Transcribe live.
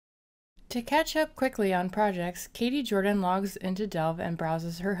To catch up quickly on projects, Katie Jordan logs into Delve and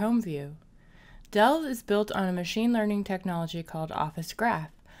browses her home view. Delve is built on a machine learning technology called Office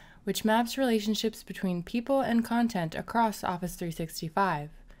Graph, which maps relationships between people and content across Office 365.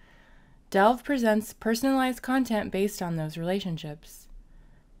 Delve presents personalized content based on those relationships.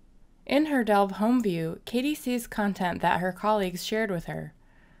 In her Delve home view, Katie sees content that her colleagues shared with her.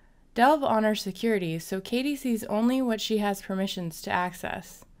 Delve honors security, so Katie sees only what she has permissions to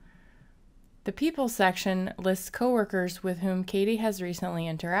access. The People section lists coworkers with whom Katie has recently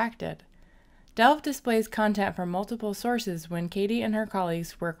interacted. Delve displays content from multiple sources when Katie and her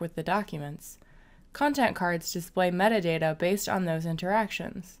colleagues work with the documents. Content cards display metadata based on those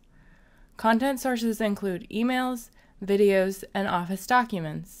interactions. Content sources include emails, videos, and Office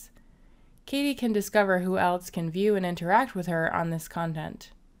documents. Katie can discover who else can view and interact with her on this content.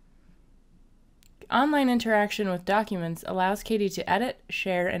 Online interaction with documents allows Katie to edit,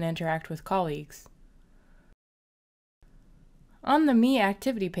 share, and interact with colleagues. On the Me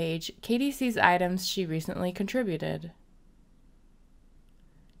activity page, Katie sees items she recently contributed.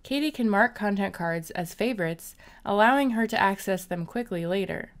 Katie can mark content cards as favorites, allowing her to access them quickly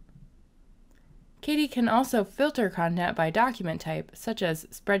later. Katie can also filter content by document type, such as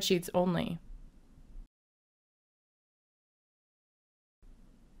spreadsheets only.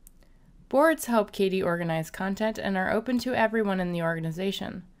 Boards help Katie organize content and are open to everyone in the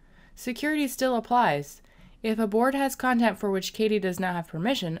organization. Security still applies. If a board has content for which Katie does not have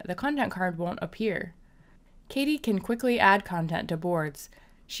permission, the content card won't appear. Katie can quickly add content to boards.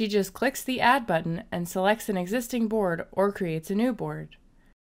 She just clicks the Add button and selects an existing board or creates a new board.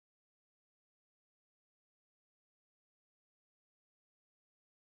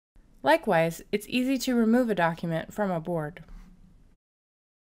 Likewise, it's easy to remove a document from a board.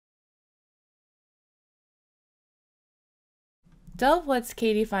 Delve lets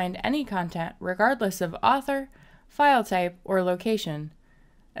Katie find any content regardless of author, file type, or location.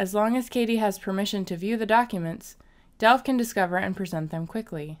 As long as Katie has permission to view the documents, Delve can discover and present them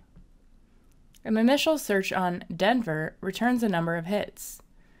quickly. An initial search on Denver returns a number of hits.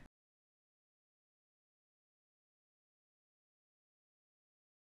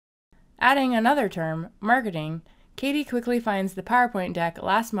 Adding another term, marketing, Katie quickly finds the PowerPoint deck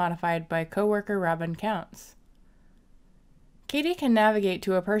last modified by coworker Robin Counts. Katie can navigate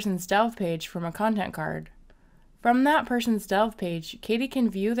to a person's Delve page from a content card. From that person's Delve page, Katie can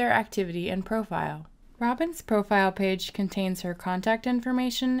view their activity and profile. Robin's profile page contains her contact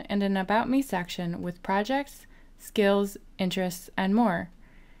information and an About Me section with projects, skills, interests, and more.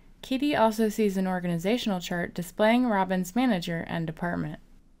 Katie also sees an organizational chart displaying Robin's manager and department.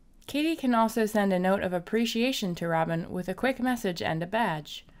 Katie can also send a note of appreciation to Robin with a quick message and a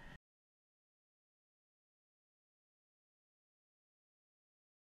badge.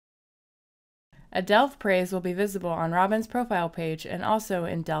 A Delve praise will be visible on Robin's profile page and also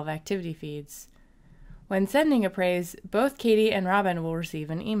in Delve activity feeds. When sending a praise, both Katie and Robin will receive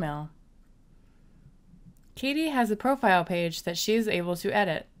an email. Katie has a profile page that she is able to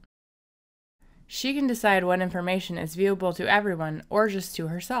edit. She can decide what information is viewable to everyone or just to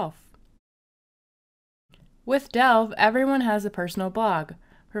herself. With Delve, everyone has a personal blog,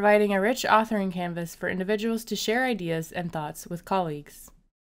 providing a rich authoring canvas for individuals to share ideas and thoughts with colleagues.